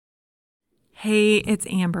Hey, it's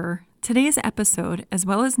Amber. Today's episode, as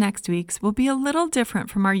well as next week's, will be a little different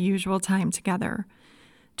from our usual time together.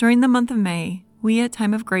 During the month of May, we at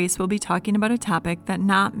Time of Grace will be talking about a topic that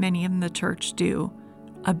not many in the church do: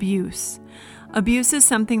 abuse. Abuse is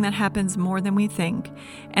something that happens more than we think,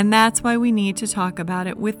 and that's why we need to talk about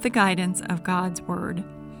it with the guidance of God's Word.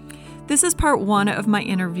 This is part one of my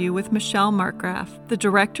interview with Michelle Markgraf, the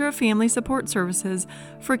Director of Family Support Services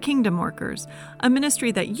for Kingdom Workers, a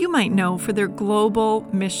ministry that you might know for their global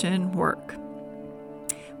mission work.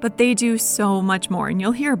 But they do so much more, and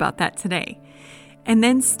you'll hear about that today. And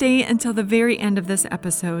then stay until the very end of this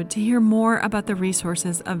episode to hear more about the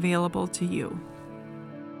resources available to you.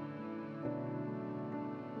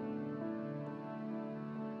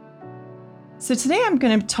 So today I'm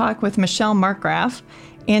going to talk with Michelle Markgraf,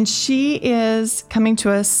 and she is coming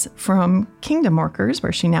to us from Kingdom Workers,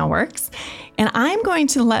 where she now works. And I'm going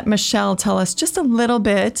to let Michelle tell us just a little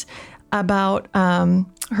bit about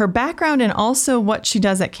her background and also what she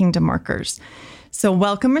does at Kingdom Workers. So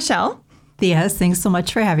welcome, Michelle. Yes, thanks so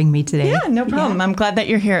much for having me today. Yeah, no problem. Yeah. I'm glad that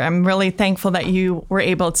you're here. I'm really thankful that you were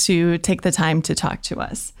able to take the time to talk to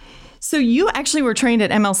us. So you actually were trained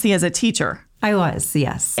at MLC as a teacher. I was,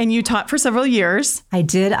 yes. And you taught for several years. I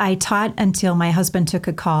did. I taught until my husband took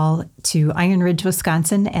a call to Iron Ridge,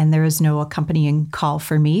 Wisconsin, and there was no accompanying call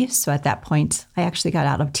for me. So at that point, I actually got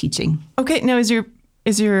out of teaching. Okay. Now, is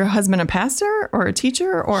your husband a pastor or a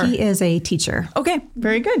teacher? Or He is a teacher. Okay.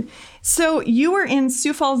 Very good. So you were in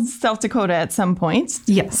Sioux Falls, South Dakota at some point.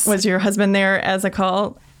 Yes. Was your husband there as a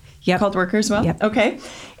called worker as well? Yep. Okay.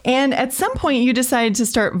 And at some point, you decided to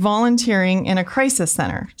start volunteering in a crisis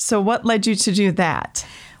center. So what led you to do that?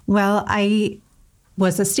 Well, I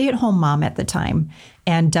was a stay-at-home mom at the time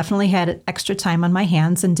and definitely had extra time on my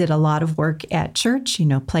hands and did a lot of work at church,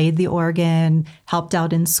 played the organ, helped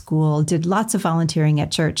out in school, did lots of volunteering at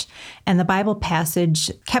church. And the Bible passage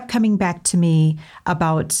kept coming back to me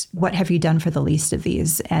about what have you done for the least of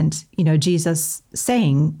these? And, Jesus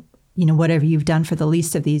saying, whatever you've done for the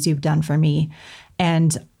least of these, you've done for me.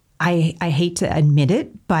 And I hate to admit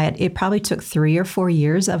it, but it probably took 3 or 4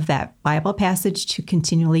 years of that Bible passage to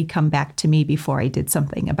continually come back to me before I did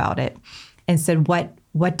something about it and said,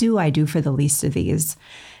 what do I do for the least of these?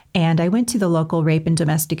 And I went to the local rape and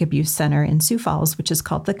domestic abuse center in Sioux Falls, which is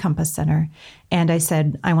called the Compass Center. And I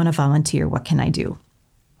said, I want to volunteer. What can I do?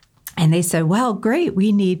 And they said, well, great.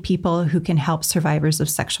 We need people who can help survivors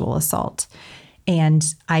of sexual assault. And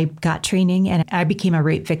I got training and I became a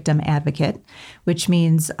rape victim advocate, which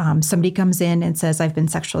means somebody comes in and says, I've been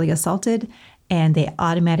sexually assaulted, and they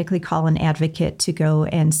automatically call an advocate to go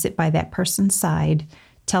and sit by that person's side,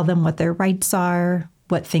 tell them what their rights are,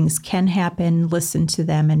 what things can happen, listen to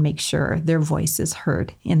them, and make sure their voice is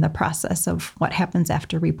heard in the process of what happens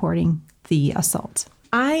after reporting the assault.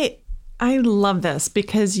 I love this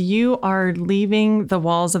because you are leaving the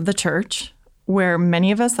walls of the church, where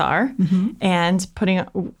many of us are, and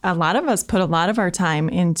a lot of us put a lot of our time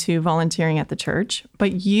into volunteering at the church,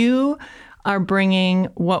 but you are bringing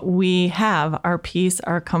what we have, our peace,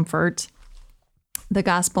 our comfort, the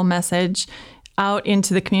gospel message out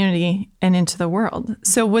into the community and into the world.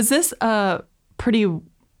 So was this a pretty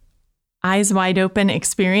eyes wide open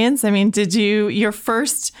experience? I mean, did your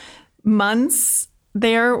first months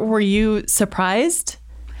there, were you surprised?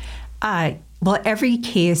 Well, every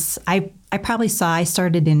case I probably saw, I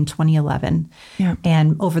started in 2011. Yeah.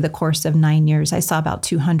 And over the course of 9 years, I saw about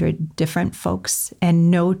 200 different folks,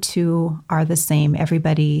 and no two are the same.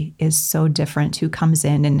 Everybody is so different who comes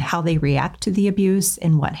in and how they react to the abuse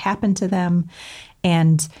and what happened to them.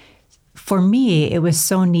 And for me, it was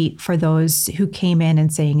so neat for those who came in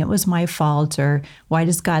and saying it was my fault or why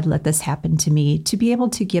does God let this happen to me, to be able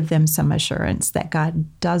to give them some assurance that God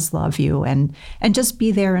does love you and just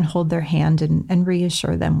be there and hold their hand and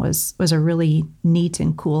reassure them was a really neat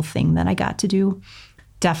and cool thing that I got to do.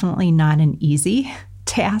 Definitely not an easy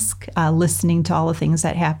task, listening to all the things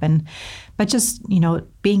that happen, but just,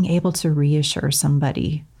 being able to reassure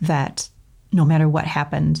somebody that no matter what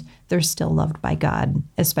happened, they're still loved by God,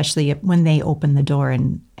 especially when they open the door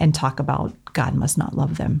and talk about God must not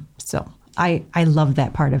love them. So I love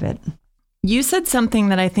that part of it. You said something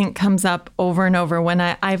that I think comes up over and over when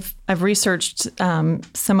I've researched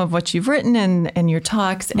some of what you've written and your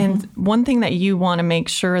talks. And one thing that you want to make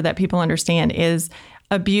sure that people understand is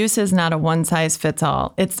abuse is not a one size fits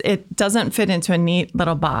all. It doesn't fit into a neat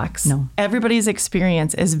little box. No. Everybody's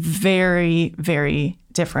experience is very, very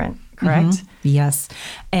different, correct? Yes.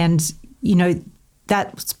 And,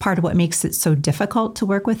 that's part of what makes it so difficult to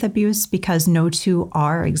work with abuse, because no two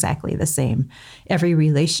are exactly the same. Every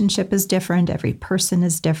relationship is different. Every person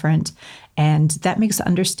is different. And that makes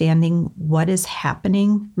understanding what is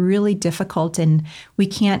happening really difficult. And we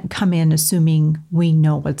can't come in assuming we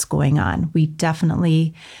know what's going on. We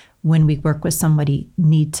definitely, when we work with somebody,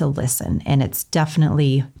 need to listen. And it's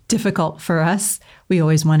definitely difficult for us. We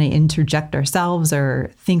always want to interject ourselves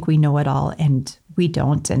or think we know it all, and we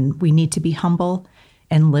don't. And we need to be humble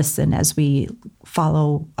and listen as we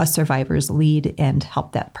follow a survivor's lead and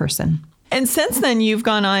help that person. And since then, you've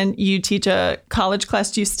gone on, you teach a college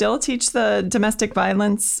class. Do you still teach the domestic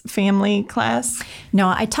violence family class? No,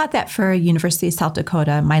 I taught that for University of South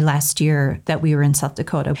Dakota my last year that we were in South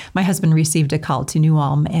Dakota. My husband received a call to New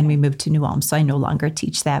Ulm, and we moved to New Ulm, so I no longer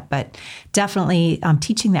teach that. But definitely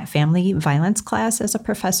teaching that family violence class as a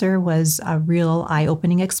professor was a real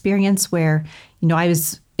eye-opening experience where, I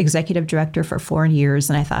was executive director for 4 years,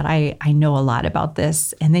 and I thought, I know a lot about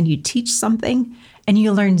this. And then you teach something, and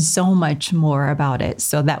you learn so much more about it.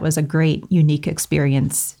 So that was a great, unique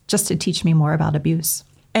experience just to teach me more about abuse.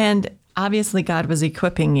 And obviously God was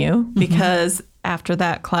equipping you, because after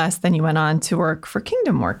that class, then you went on to work for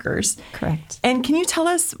Kingdom Workers. Correct. And can you tell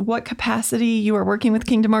us what capacity you are working with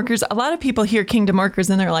Kingdom Workers? A lot of people hear Kingdom Workers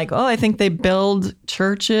and they're like, oh, I think they build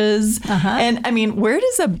churches. And I mean, where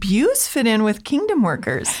does abuse fit in with Kingdom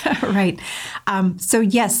Workers? Right. So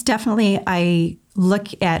yes, definitely I look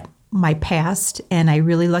at my past, and I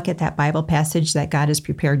really look at that Bible passage that God has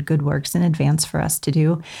prepared good works in advance for us to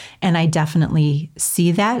do. And I definitely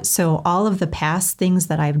see that. So all of the past things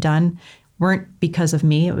that I've done weren't because of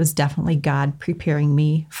me. It was definitely God preparing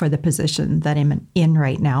me for the position that I'm in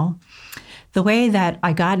right now. The way that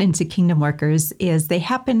I got into Kingdom Workers is the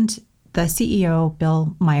CEO,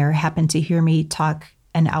 Bill Meyer, happened to hear me talk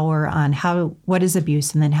an hour on what is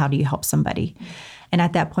abuse, and then how do you help somebody? And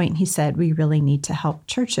at that point, he said, we really need to help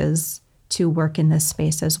churches to work in this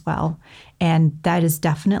space as well. And that is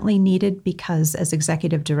definitely needed, because as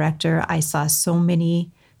executive director, I saw so many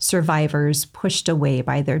survivors pushed away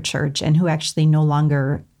by their church and who actually no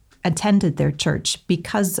longer attended their church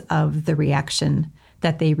because of the reaction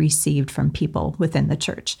that they received from people within the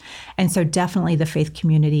church. And so definitely the faith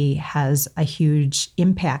community has a huge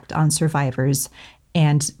impact on survivors,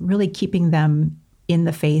 and really keeping them in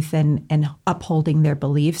the faith and upholding their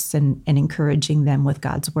beliefs and encouraging them with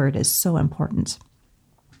God's word is so important.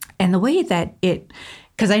 And the way that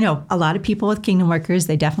because I know a lot of people with Kingdom Workers,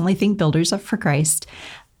 they definitely think builders for Christ.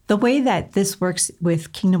 The way that this works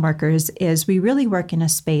with Kingdom Workers is we really work in a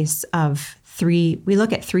space of we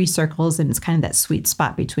look at 3 circles, and it's kind of that sweet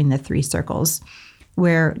spot between the 3 circles,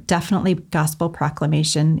 where definitely gospel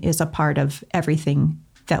proclamation is a part of everything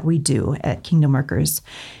that we do at Kingdom Workers.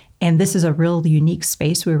 And this is a real unique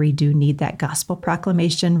space where we do need that gospel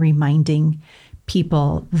proclamation, reminding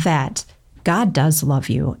people that God does love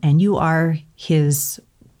you and you are his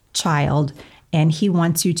child, and he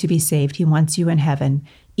wants you to be saved. He wants you in heaven,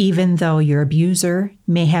 even though your abuser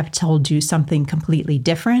may have told you something completely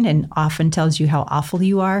different and often tells you how awful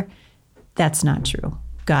you are. That's not true.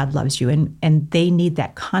 God loves you, and they need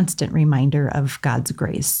that constant reminder of God's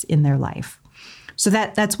grace in their life. So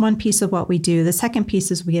that's one piece of what we do. The second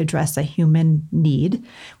piece is we address a human need,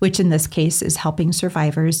 which in this case is helping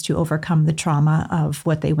survivors to overcome the trauma of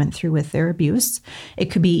what they went through with their abuse.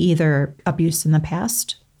 It could be either abuse in the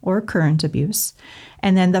past or current abuse.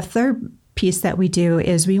 And then the third piece that we do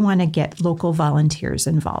is we want to get local volunteers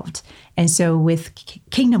involved. And so with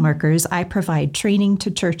Kingdom Workers, I provide training to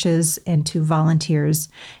churches and to volunteers,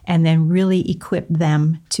 and then really equip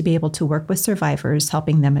them to be able to work with survivors,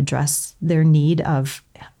 helping them address their need of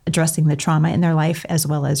addressing the trauma in their life, as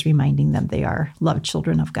well as reminding them they are loved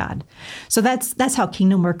children of God. So that's how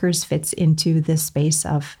Kingdom Workers fits into this space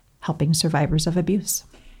of helping survivors of abuse.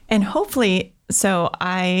 And hopefully, so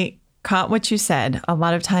I caught what you said. A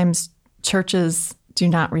lot of times churches do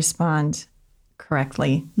not respond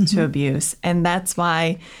correctly to abuse. And that's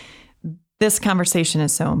why this conversation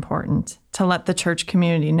is so important, to let the church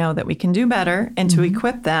community know that we can do better and to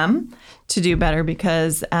equip them to do better,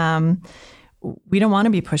 because we don't want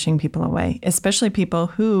to be pushing people away, especially people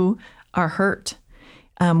who are hurt.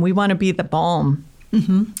 We want to be the balm,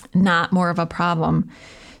 not more of a problem.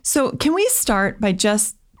 So can we start by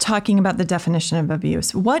just talking about the definition of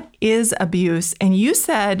abuse? What is abuse? And you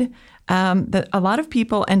said that a lot of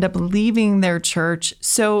people end up leaving their church.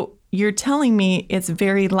 So you're telling me it's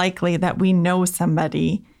very likely that we know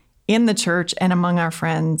somebody in the church and among our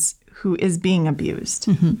friends who is being abused.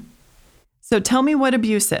 So tell me what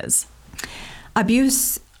abuse is.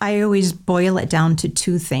 Abuse, I always boil it down to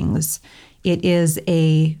 2 things. It is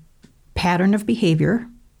a pattern of behavior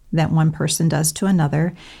that one person does to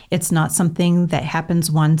another. It's not something that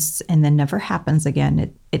happens once and then never happens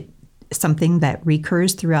again. It's something that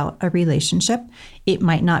recurs throughout a relationship. It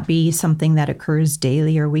might not be something that occurs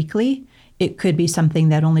daily or weekly. It could be something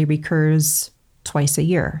that only recurs twice a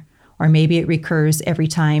year, or maybe it recurs every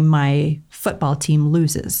time my football team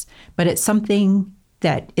loses. But it's something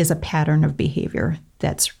that is a pattern of behavior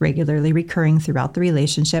that's regularly recurring throughout the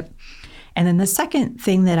relationship. And then the second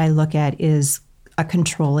thing that I look at is a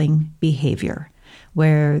controlling behavior,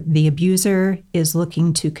 where the abuser is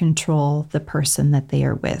looking to control the person that they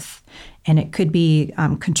are with. And it could be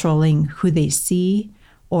controlling who they see,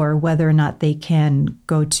 or whether or not they can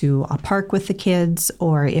go to a park with the kids,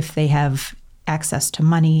 or if they have access to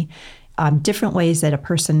money, different ways that a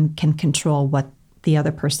person can control what the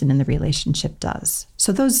other person in the relationship does.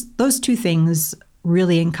 So those two things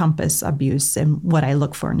really encompass abuse. And what I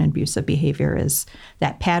look for in abusive behavior is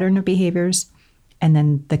that pattern of behaviors, and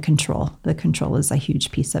then the control. The control is a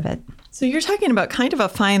huge piece of it. So you're talking about kind of a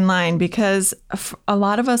fine line, because a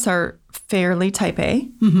lot of us are fairly type A.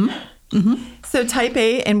 Mm-hmm. Mm-hmm. So type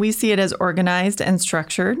A, and we see it as organized and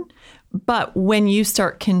structured. But when you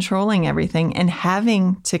start controlling everything and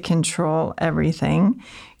having to control everything,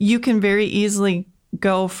 you can very easily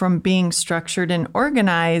go from being structured and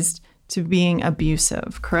organized to being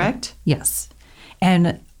abusive, correct? Yes.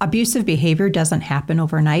 And abusive behavior doesn't happen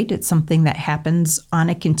overnight. It's something that happens on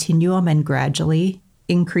a continuum and gradually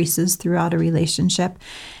increases throughout a relationship.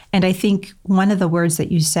 And I think one of the words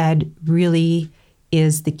that you said really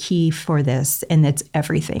is the key for this, and it's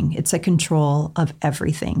everything. It's a control of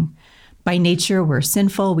everything. By nature, we're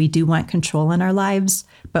sinful. We do want control in our lives,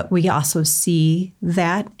 but we also see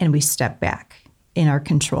that and we step back in our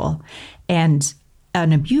control. And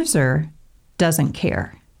an abuser doesn't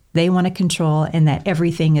care. They want to control, and that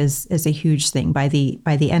everything is a huge thing. By the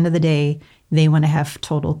end of the day, they want to have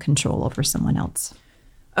total control over someone else.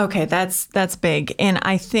 Okay, that's big. And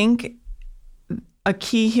I think a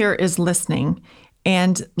key here is listening,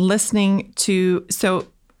 and listening to, so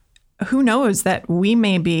who knows that we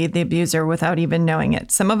may be the abuser without even knowing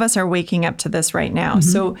it. Some of us are waking up to this right now. Mm-hmm.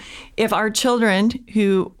 So if our children,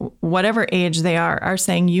 who, whatever age they are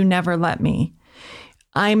saying, you never let me,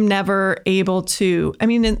 I'm never able to, I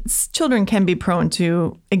mean, children can be prone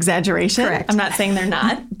to exaggeration. Correct. I'm not saying they're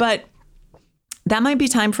not, but that might be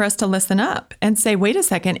time for us to listen up and say, wait a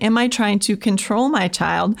second, am I trying to control my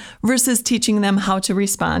child versus teaching them how to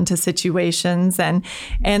respond to situations and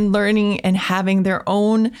learning and having their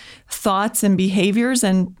own thoughts and behaviors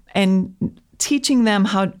and teaching them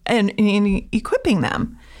how and equipping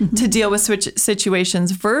them mm-hmm. to deal with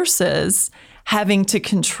situations versus having to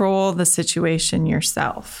control the situation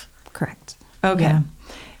yourself. Correct. Okay. Yeah.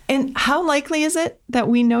 And how likely is it that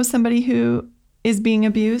we know somebody who is being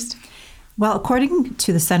abused? Well, according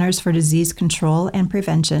to the Centers for Disease Control and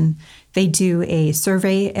Prevention, they do a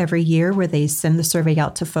survey every year where they send the survey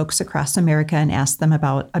out to folks across America and ask them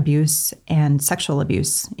about abuse and sexual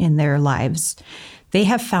abuse in their lives. They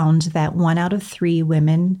have found that 1 out of 3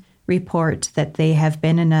 women report that they have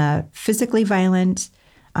been in a physically violent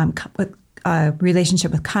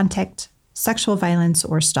relationship with contact, sexual violence,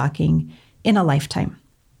 or stalking in a lifetime.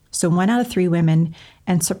 So 1 out of 3 women,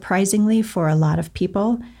 and surprisingly for a lot of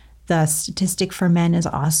people, the statistic for men is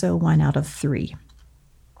also 1 out of 3.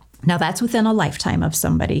 Now that's within a lifetime of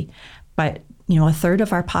somebody, but a third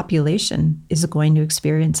of our population is going to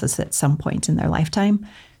experience this at some point in their lifetime.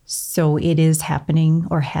 So it is happening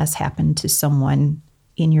or has happened to someone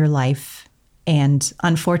in your life. And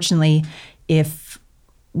unfortunately, if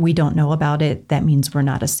we don't know about it, that means we're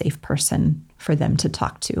not a safe person for them to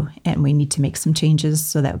talk to. And we need to make some changes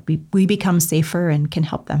so that we become safer and can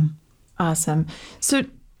help them. Awesome. So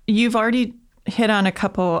you've already hit on a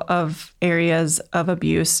couple of areas of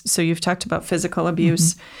abuse. So you've talked about physical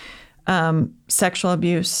abuse, mm-hmm. Sexual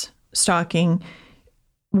abuse, stalking.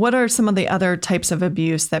 What are some of the other types of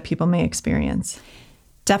abuse that people may experience?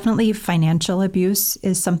 Definitely financial abuse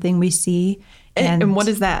is something we see. And what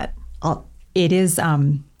is that? It is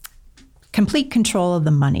complete control of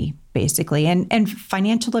the money, basically. And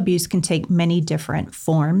financial abuse can take many different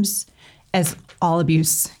forms, as all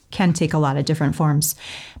abuse can take a lot of different forms.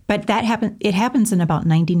 But it happens in about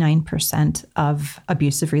 99% of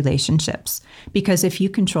abusive relationships. Because if you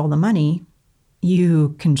control the money,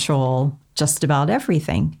 you control just about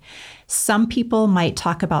everything. Some people might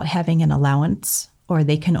talk about having an allowance, or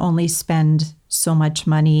they can only spend so much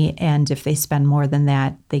money, and if they spend more than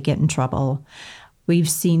that, they get in trouble. We've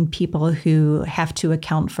seen people who have to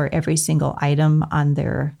account for every single item on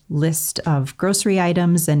their list of grocery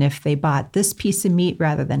items, and if they bought this piece of meat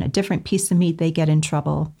rather than a different piece of meat, they get in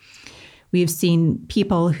trouble. We've seen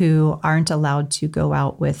people who aren't allowed to go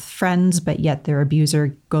out with friends, but yet their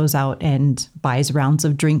abuser goes out and buys rounds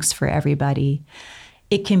of drinks for everybody.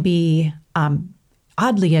 It can be,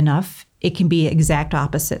 oddly enough, it can be exact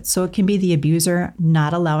opposite. So it can be the abuser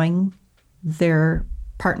not allowing their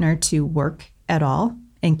partner to work at all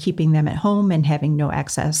and keeping them at home and having no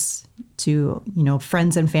access to,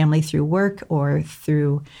 friends and family through work or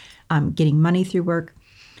through getting money through work.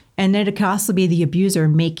 And then it can also be the abuser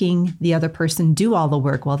making the other person do all the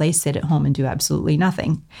work while they sit at home and do absolutely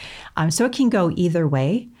nothing. So it can go either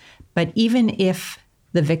way. But even if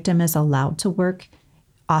the victim is allowed to work,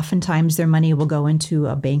 oftentimes their money will go into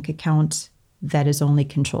a bank account that is only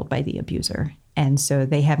controlled by the abuser. And so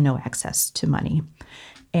they have no access to money.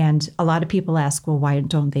 And a lot of people ask, well, why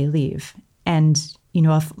don't they leave? And,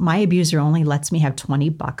 if my abuser only lets me have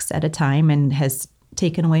 $20 at a time and has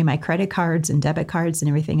taken away my credit cards and debit cards and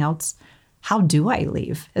everything else, how do I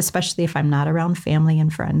leave? Especially if I'm not around family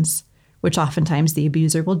and friends, which oftentimes the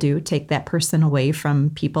abuser will do, take that person away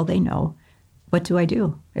from people they know. What do I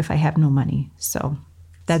do if I have no money? So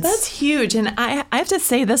that's huge. And I have to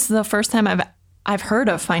say, this is the first time I've heard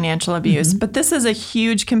of financial abuse, but this is a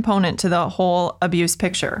huge component to the whole abuse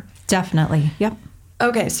picture. Definitely. Yep.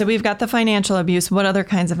 Okay, so we've got the financial abuse. What other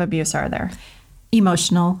kinds of abuse are there?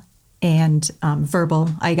 Emotional and verbal.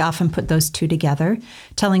 I often put those two together,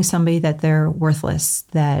 telling somebody that they're worthless,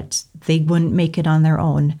 that they wouldn't make it on their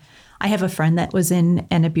own. I have a friend that was in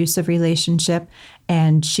an abusive relationship,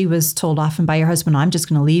 and she was told often by her husband, I'm just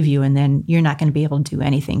going to leave you, and then you're not going to be able to do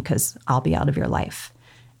anything because I'll be out of your life.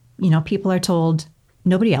 People are told,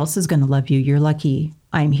 nobody else is going to love you. You're lucky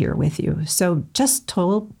I'm here with you. So just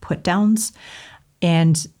total put downs.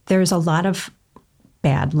 And there's a lot of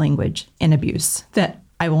bad language in abuse that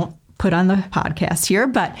I won't put on the podcast here,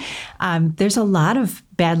 but there's a lot of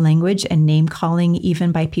bad language and name calling,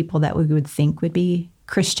 even by people that we would think would be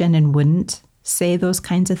Christian and wouldn't say those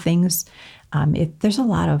kinds of things. There's a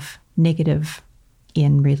lot of negative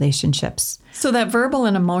in relationships. So that verbal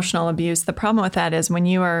and emotional abuse, the problem with that is when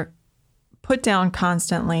you are put down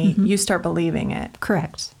constantly, you start believing it.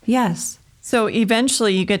 Correct. Yes. So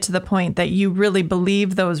eventually you get to the point that you really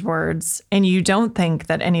believe those words and you don't think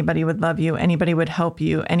that anybody would love you, anybody would help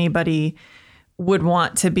you, anybody would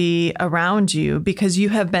want to be around you because you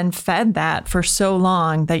have been fed that for so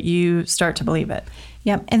long that you start to believe it.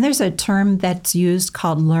 Yep. And there's a term that's used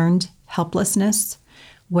called learned helplessness,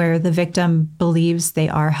 where the victim believes they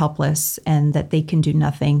are helpless and that they can do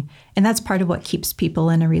nothing. And that's part of what keeps people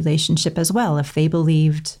in a relationship as well. If they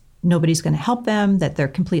believed nobody's going to help them, that they're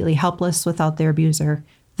completely helpless without their abuser,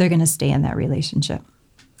 they're going to stay in that relationship.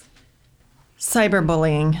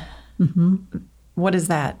 Cyberbullying. What is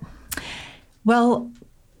that? Well,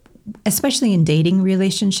 especially in dating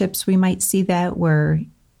relationships, we might see that where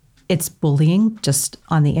it's bullying just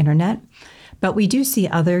on the internet. But we do see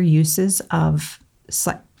other uses of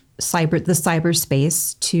the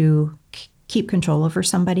cyberspace to keep control over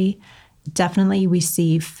somebody. Definitely we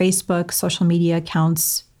see Facebook, social media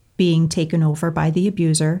accounts being taken over by the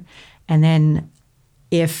abuser. And then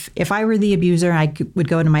if I were the abuser, I would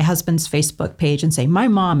go to my husband's Facebook page and say, my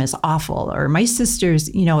mom is awful, or my sister's,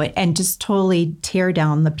 and just totally tear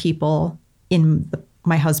down the people in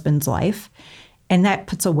my husband's life. And that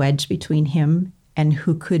puts a wedge between him and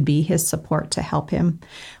who could be his support to help him.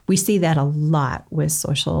 We see that a lot with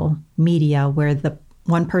social media, where the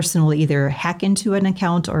one person will either hack into an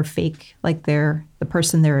account or fake like they're the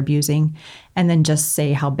person they're abusing, and then just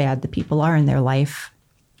say how bad the people are in their life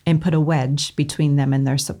and put a wedge between them and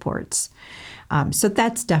their supports. So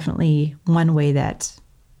that's definitely one way that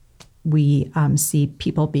we see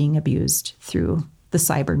people being abused through the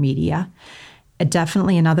cyber media.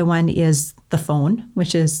 Definitely another one is the phone,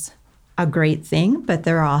 which is a great thing, but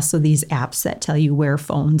there are also these apps that tell you where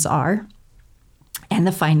phones are. And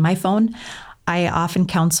the Find My Phone, I often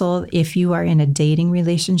counsel, if you are in a dating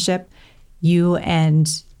relationship, you and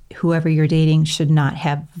whoever you're dating should not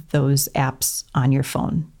have those apps on your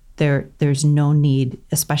phone. There's no need,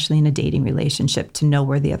 especially in a dating relationship, to know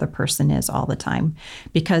where the other person is all the time,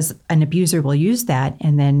 because an abuser will use that,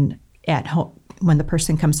 and then at home, when the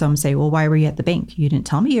person comes home, say, well, why were you at the bank? You didn't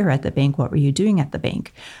tell me you were at the bank. What were you doing at the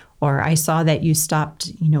bank? Or I saw that you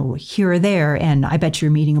stopped, here or there, and I bet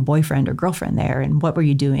you're meeting a boyfriend or girlfriend there, and what were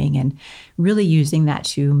you doing? And really using that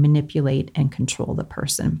to manipulate and control the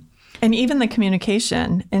person. And even the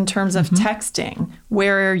communication in terms of texting,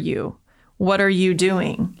 where are you? What are you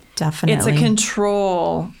doing? Definitely. It's a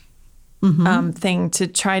control thing to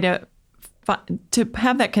try to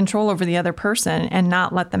have that control over the other person and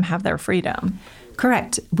not let them have their freedom.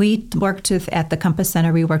 Correct. We worked with, at the Compass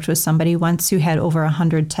Center, we worked with somebody once who had over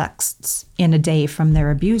 100 texts in a day from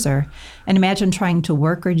their abuser. And imagine trying to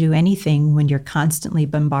work or do anything when you're constantly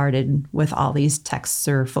bombarded with all these texts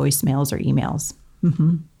or voicemails or emails.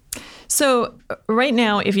 Mm-hmm. So right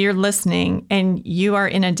now, if you're listening and you are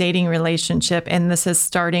in a dating relationship and this is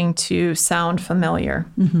starting to sound familiar,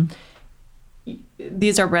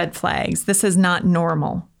 these are red flags. This is not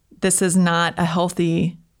normal. This is not a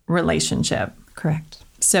healthy relationship. Correct.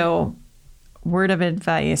 So, word of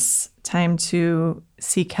advice, time to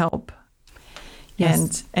seek help.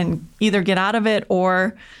 Yes. And either get out of it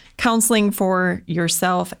or counseling for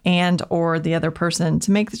yourself and or the other person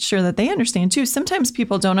to make sure that they understand too. Sometimes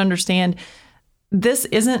people don't understand this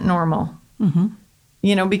isn't normal.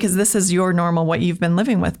 Because this is your normal, what you've been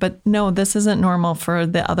living with. But no, this isn't normal for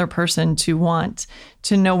the other person to want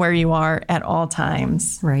to know where you are at all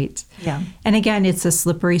times. Right. Yeah. And again, it's a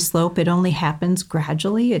slippery slope. It only happens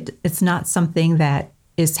gradually. It's not something that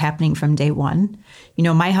is happening from day one.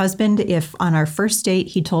 My husband, if on our first date,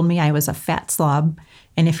 he told me I was a fat slob,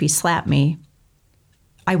 and if he slapped me,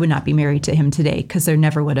 I would not be married to him today because there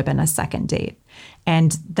never would have been a second date.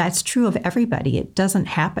 And that's true of everybody. It doesn't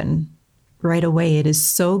happen right away. It is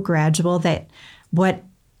so gradual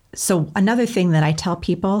so another thing that I tell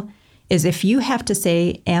people is if you have to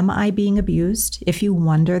say, am I being abused? If you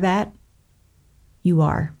wonder that, you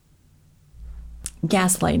are.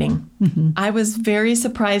 Gaslighting. I was very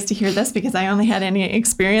surprised to hear this because I only had any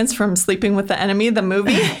experience from Sleeping with the Enemy, the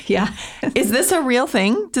movie. Yeah. Is this a real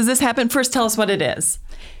thing? Does this happen? First, tell us what it is.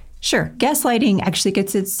 Sure. Gaslighting actually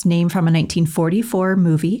gets its name from a 1944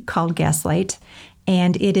 movie called Gaslight.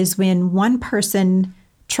 And it is when one person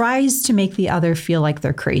tries to make the other feel like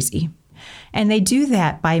they're crazy. And they do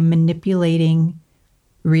that by manipulating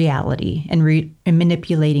reality and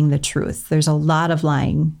manipulating the truth. There's a lot of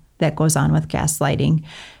lying that goes on with gaslighting.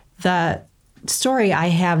 The story I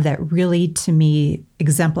have that really, to me,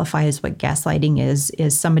 exemplifies what gaslighting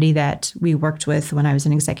is somebody that we worked with when I was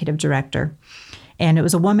an executive director. And it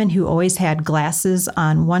was a woman who always had glasses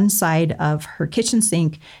on one side of her kitchen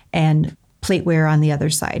sink and plateware on the other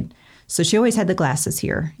side. So she always had the glasses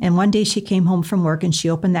here. And one day she came home from work and she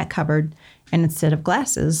opened that cupboard, and instead of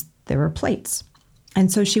glasses, there were plates.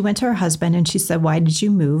 And so she went to her husband and she said, why did you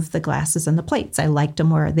move the glasses and the plates? I liked them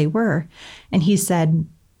where they were. And he said,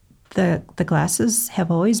 the glasses have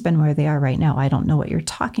always been where they are right now. I don't know what you're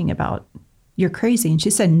talking about. You're crazy. And she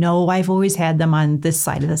said, no, I've always had them on this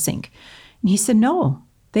side of the sink. And he said, no,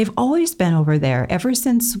 they've always been over there. Ever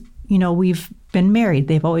since, we've been married,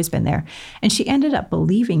 they've always been there. And she ended up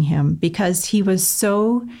believing him because he was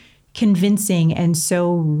so convincing and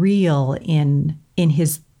so real in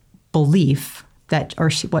his belief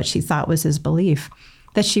what she thought was his belief,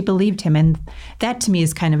 that she believed him. And that to me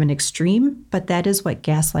is kind of an extreme, but that is what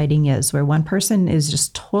gaslighting is, where one person is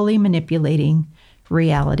just totally manipulating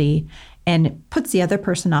reality and puts the other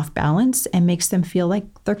person off balance and makes them feel like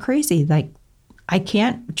they're crazy. Like, I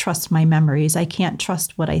can't trust my memories. I can't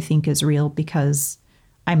trust what I think is real because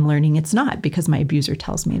I'm learning it's not, because my abuser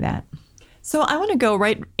tells me that. So I want to go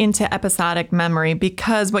right into episodic memory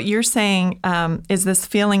because what you're saying is this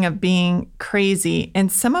feeling of being crazy.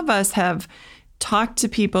 And some of us have talked to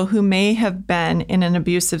people who may have been in an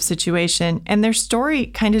abusive situation and their story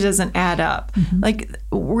kind of doesn't add up. Like,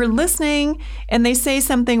 we're listening and they say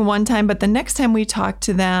something one time, but the next time we talk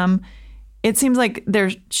to them, it seems like they're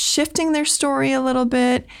shifting their story a little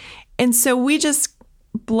bit. And so we just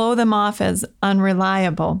blow them off as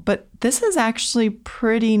unreliable. But this is actually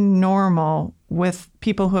pretty normal with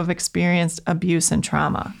people who have experienced abuse and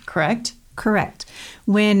trauma, correct? Correct.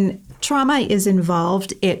 When trauma is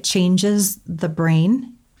involved, it changes the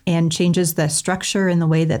brain and changes the structure and the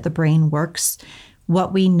way that the brain works.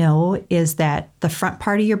 What we know is that the front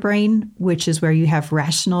part of your brain, which is where you have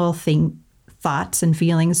rational thoughts and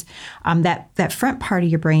feelings, that front part of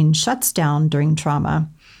your brain shuts down during trauma.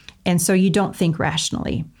 And so you don't think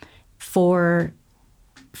rationally. For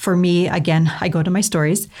me, again, I go to my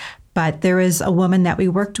stories, but there was a woman that we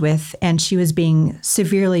worked with and she was being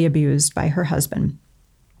severely abused by her husband.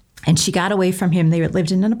 And she got away from him. They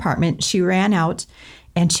lived in an apartment. She ran out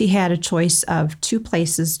and she had a choice of two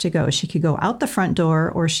places to go. She could go out the front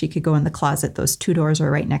door or she could go in the closet. Those two doors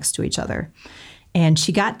are right next to each other. And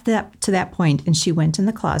she got to that point and she went in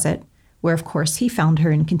the closet where, of course, he found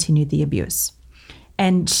her and continued the abuse.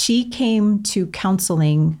 And she came to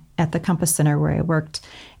counseling at the Compass Center where I worked.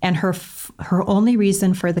 And her only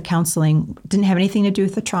reason for the counseling didn't have anything to do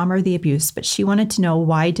with the trauma or the abuse, but she wanted to know,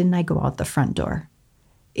 why didn't I go out the front door?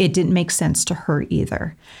 it didn't make sense to her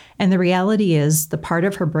either. And the reality is the part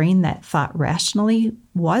of her brain that thought rationally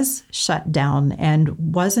was shut down and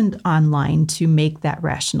wasn't online to make that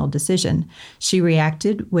rational decision. She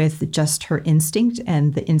reacted with just her instinct,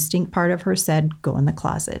 and the instinct part of her said, go in the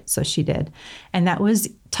closet. So she did. And that was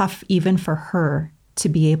tough even for her to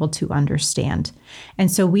be able to understand. And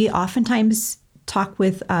so we oftentimes talk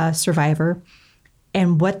with a survivor,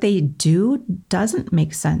 and what they do doesn't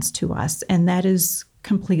make sense to us. And that is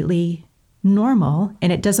completely normal.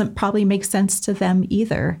 And it doesn't probably make sense to them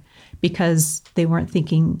either, because they weren't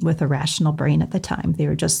thinking with a rational brain at the time. They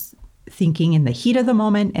were just thinking in the heat of the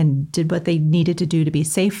moment and did what they needed to do to be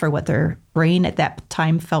safe, for what their brain at that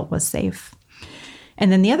time felt was safe.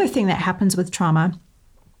 And then the other thing that happens with trauma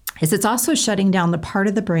is it's also shutting down the part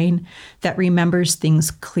of the brain that remembers things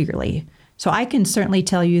clearly. So I can certainly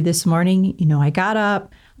tell you this morning, I got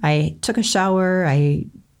up, I took a shower, I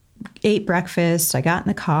ate breakfast, I got in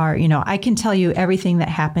the car, I can tell you everything that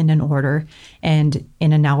happened in order. And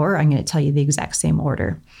in an hour, I'm going to tell you the exact same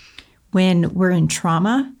order. When we're in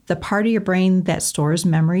trauma, the part of your brain that stores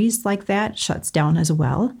memories like that shuts down as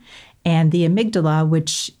well. And the amygdala,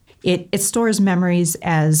 which it stores memories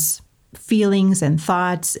as feelings and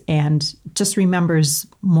thoughts and just remembers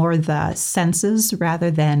more the senses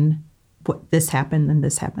rather than what this happened and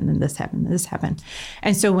this happened and this happened and this happened.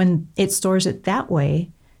 And so when it stores it that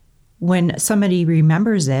way, when somebody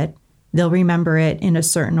remembers it, they'll remember it in a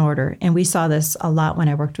certain order. And we saw this a lot when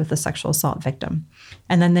I worked with a sexual assault victim.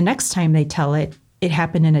 And then the next time they tell it, it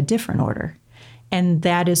happened in a different order. And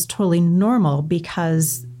that is totally normal,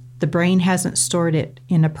 because the brain hasn't stored it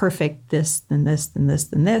in a perfect this, then this, then this,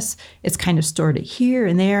 then this. It's kind of stored it here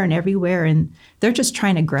and there and everywhere. And they're just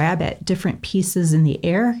trying to grab at different pieces in the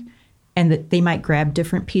air, and that they might grab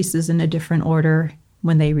different pieces in a different order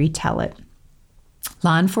when they retell it.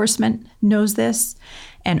 Law enforcement knows this,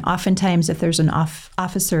 and oftentimes if there's an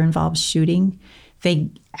officer involved shooting, they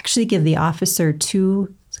actually give the officer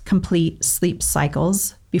 2 complete sleep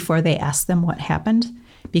cycles before they ask them what happened,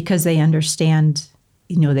 because they understand,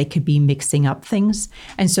 they could be mixing up things.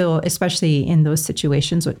 And so especially in those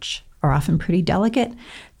situations, which are often pretty delicate,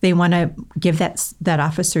 they want to give that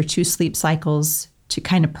officer 2 sleep cycles to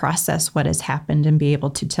kind of process what has happened and be able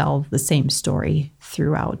to tell the same story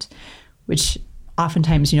throughout, which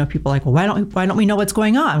oftentimes, people are like, well, why don't we know what's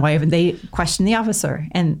going on? Why haven't they questioned the officer?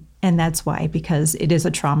 And that's why, because it is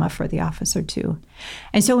a trauma for the officer too.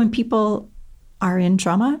 And so when people are in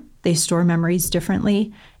trauma, they store memories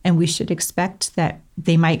differently, and we should expect that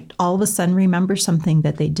they might all of a sudden remember something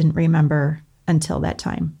that they didn't remember until that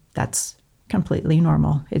time. That's completely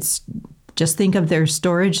normal. It's just think of their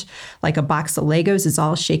storage like a box of Legos is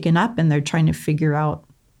all shaken up, and they're trying to figure out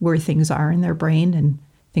where things are in their brain, and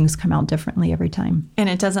things come out differently every time. And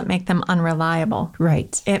it doesn't make them unreliable.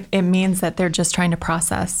 Right. It means that they're just trying to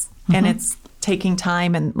process, and it's taking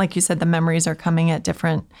time. And like you said, the memories are coming at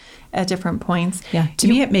different points. Yeah. To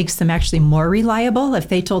me, it makes them actually more reliable. If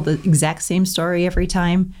they told the exact same story every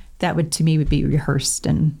time, that would be rehearsed.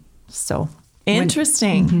 And so.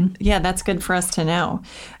 Interesting. Yeah, that's good for us to know.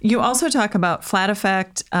 You also talk about flat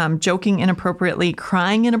affect, joking inappropriately,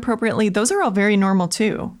 crying inappropriately. Those are all very normal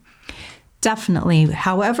too. Definitely.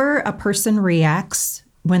 However a person reacts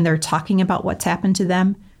when they're talking about what's happened to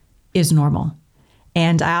them is normal.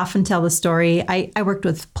 And I often tell the story. I worked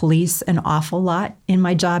with police an awful lot in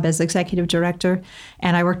my job as executive director.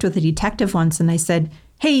 And I worked with a detective once, and I said,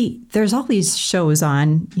 hey, there's all these shows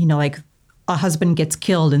on, like a husband gets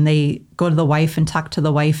killed and they go to the wife and talk to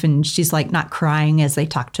the wife, and she's like not crying as they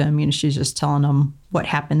talk to him. She's just telling them what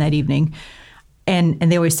happened that evening. And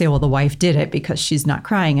they always say, well, the wife did it because she's not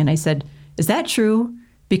crying. And I said, is that true?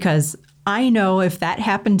 Because I know if that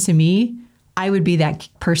happened to me, I would be that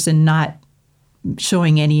person not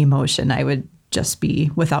showing any emotion. I would just be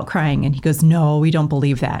without crying. And he goes, no, we don't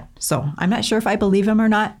believe that. So I'm not sure if I believe him or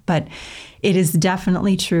not, but it is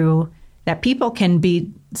definitely true that people can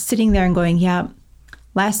be sitting there and going, yeah,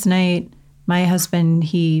 last night my husband,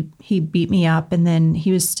 he beat me up, and then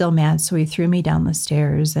he was still mad, so he threw me down the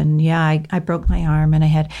stairs. And yeah, I broke my arm,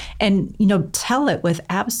 and tell it with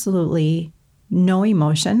absolutely no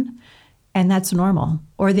emotion, and that's normal.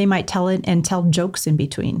 Or they might tell it and tell jokes in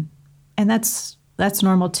between, and that's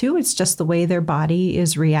normal too. It's just the way their body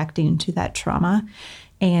is reacting to that trauma.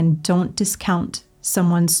 And don't discount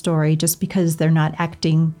someone's story just because they're not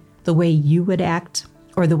acting the way you would act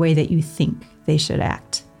or the way that you think they should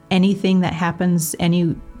act. Anything that happens,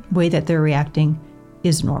 any way that they're reacting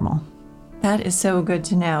is normal. That is so good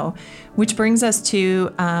to know. Which brings us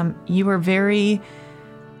to, you were very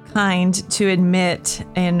kind to admit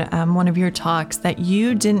in one of your talks that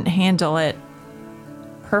you didn't handle it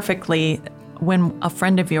perfectly when a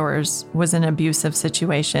friend of yours was in an abusive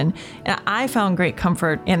situation. And I found great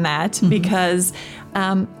comfort in that because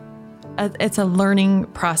it's a learning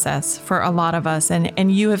process for a lot of us.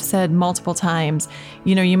 And you have said multiple times,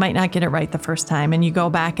 you might not get it right the first time, and you go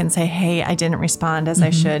back and say, hey, I didn't respond as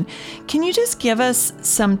I should. Can you just give us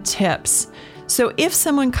some tips? So if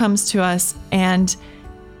someone comes to us and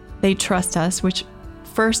they trust us, which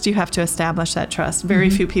first you have to establish that trust. Very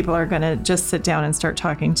few people are going to just sit down and start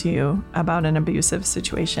talking to you about an abusive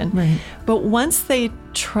situation. Right. But once they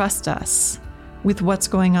trust us with what's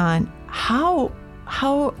going on, how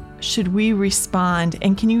should we respond?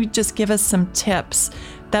 And can you just give us some tips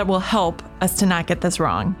that will help us to not get this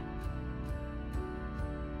wrong?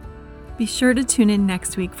 Be sure to tune in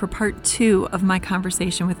next week for part 2 of my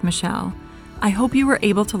conversation with Michelle. I hope you were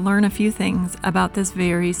able to learn a few things about this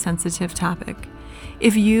very sensitive topic.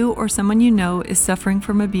 If you or someone you know is suffering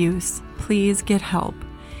from abuse, please get help.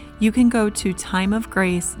 You can go to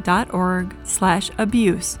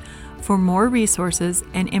timeofgrace.org/abuse for more resources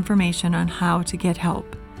and information on how to get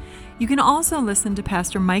help. You can also listen to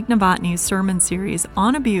Pastor Mike Novotny's sermon series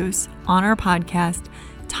on abuse on our podcast,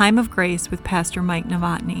 Time of Grace with Pastor Mike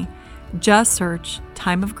Novotny. Just search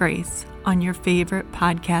Time of Grace on your favorite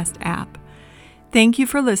podcast app. Thank you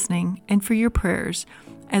for listening and for your prayers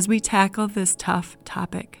as we tackle this tough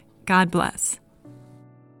topic. God bless.